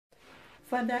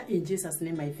Father, in Jesus'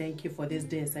 name, I thank you for this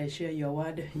day as I share your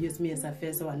word. Use me as a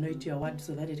vessel, anoint your word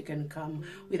so that it can come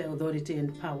with authority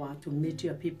and power to meet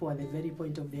your people at the very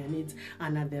point of their needs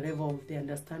and at the level of their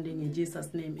understanding. In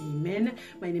Jesus' name, amen.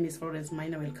 My name is Florence,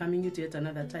 welcoming you to yet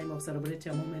another time of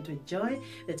celebrating a moment with joy.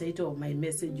 The title of my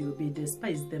message will be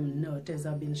Despise them not. As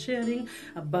I've been sharing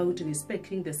about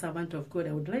respecting the servant of God,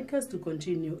 I would like us to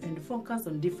continue and focus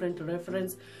on different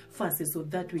reference verses so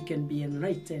that we can be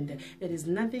enlightened. There is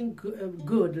nothing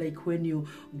good like when you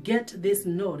get this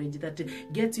knowledge that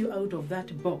gets you out of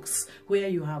that box where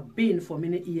you have been for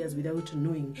many years without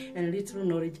knowing, and little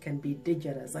knowledge can be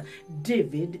dangerous.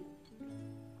 David,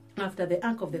 after the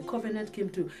Ark of the Covenant came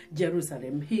to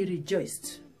Jerusalem, he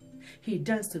rejoiced. He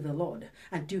danced to the Lord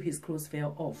until his clothes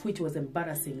fell off, which was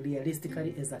embarrassing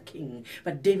realistically as a king.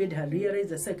 But David had realized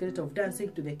the secret of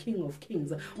dancing to the King of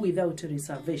Kings without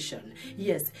reservation.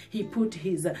 Yes, he put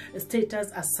his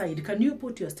status aside. Can you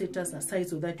put your status aside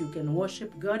so that you can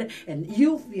worship God? And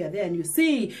you are there and you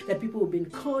see that people who have been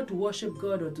called to worship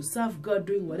God or to serve God,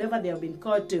 doing whatever they have been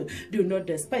called to, do not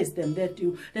despise them,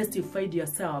 lest you find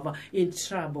yourself in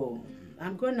trouble.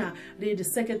 I'm going to read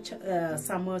 2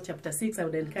 Samuel chapter 6. I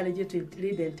would encourage you to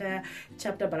read the entire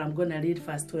chapter, but I'm going to read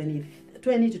verse 20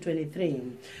 to 23.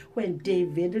 When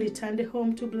David returned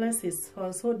home to bless his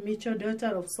household, Michal,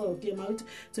 daughter of Saul, came out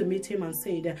to meet him and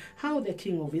said, "How the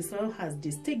king of Israel has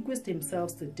distinguished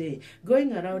himself today,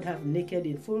 going around half naked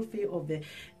in full view of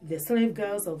the slave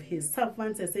girls of his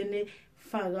servants, as any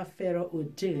Pharaoh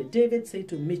would do." David said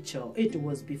to Michal, "It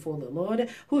was before the Lord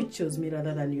who chose me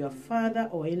rather than your father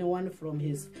or anyone from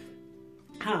his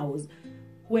house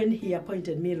when he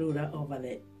appointed me ruler over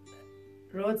the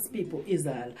Lord's people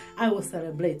Israel. I will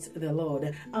celebrate the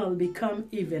Lord. I'll become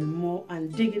even more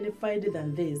undignified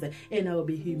than this, and I'll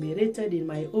be humiliated in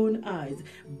my own eyes.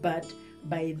 But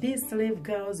by these slave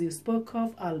girls you spoke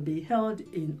of, I'll be held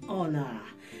in honor."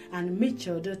 And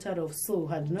Michal, daughter of Saul,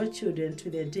 had no children to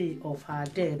the day of her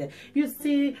death. You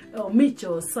see,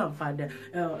 Michal suffered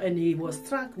and he was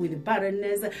struck with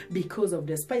barrenness because of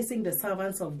despising the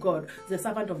servants of God, the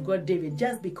servant of God David,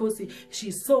 just because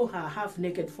she saw her half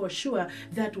naked. For sure,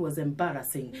 that was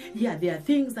embarrassing. Yeah, there are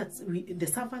things that the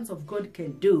servants of God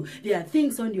can do. There are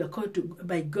things on you are called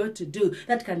by God to do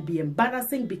that can be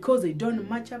embarrassing because they don't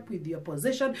match up with your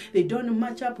position, they don't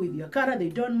match up with your character, they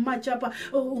don't match up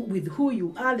with who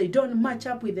you are, they don't match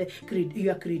up with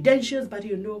your credentials. But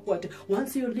you know what?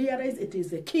 Once you realize it is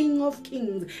the King of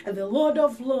Kings and the Lord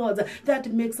of Lords,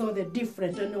 that makes all the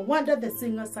difference. And no wonder the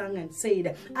singer sang and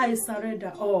said, "I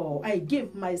surrender all, I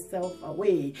give myself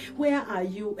away." Where are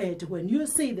you at when you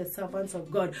see the servants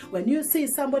of God? When you see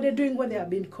somebody doing what they have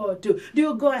been called to, do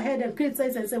you go ahead and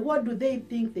criticize and say, what do they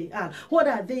think they are? What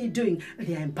are they doing?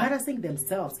 They are embarrassing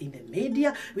themselves in the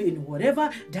media, in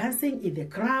whatever, dancing in the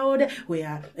crowd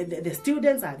where the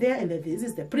students are there, and this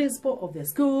is the principal of the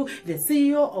school, the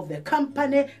CEO of the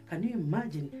company. Can you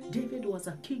imagine? David was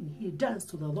a king. He danced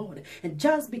to the Lord, and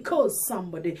just because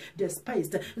somebody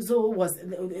despised,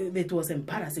 it was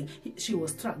embarrassing. She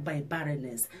was struck by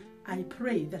barrenness. I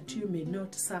pray that you may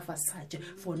not suffer such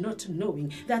for not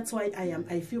knowing. That's why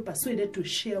I feel persuaded to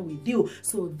share with you,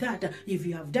 so that if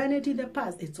you have done it in the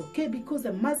past, it's okay, because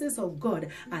the mercies of God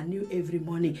are new every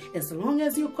morning. As long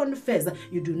as you confess,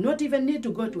 you do not even need to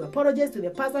go to apologize to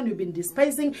the person you've been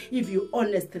despising. If you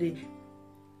honestly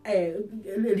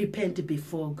repent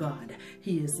before God,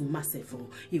 He is merciful.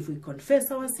 If we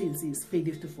confess our sins, He is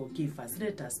faithful to forgive us.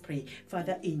 Let us pray.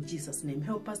 Father, in Jesus' name,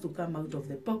 help us to come out of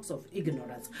the box of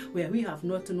ignorance where we have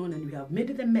not known and we have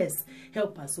made the mess.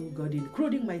 Help us, oh God,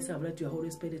 including myself. Let your Holy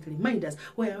Spirit remind us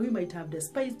where we might have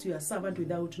despised your servant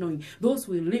without knowing, those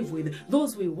we live with,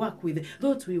 those we work with,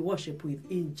 those we worship with.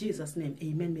 In Jesus' name,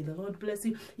 amen. May the Lord bless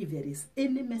you. If there is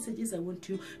any messages I want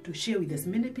you to share with as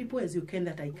many people as you can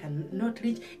that I cannot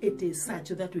reach, it is such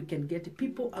that we can get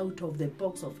people out of the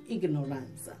box of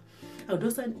ignorance. I would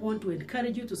also want to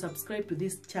encourage you to subscribe to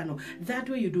this channel. That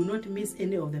way you do not miss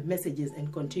any of the messages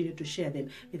and continue to share them.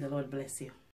 May the Lord bless you.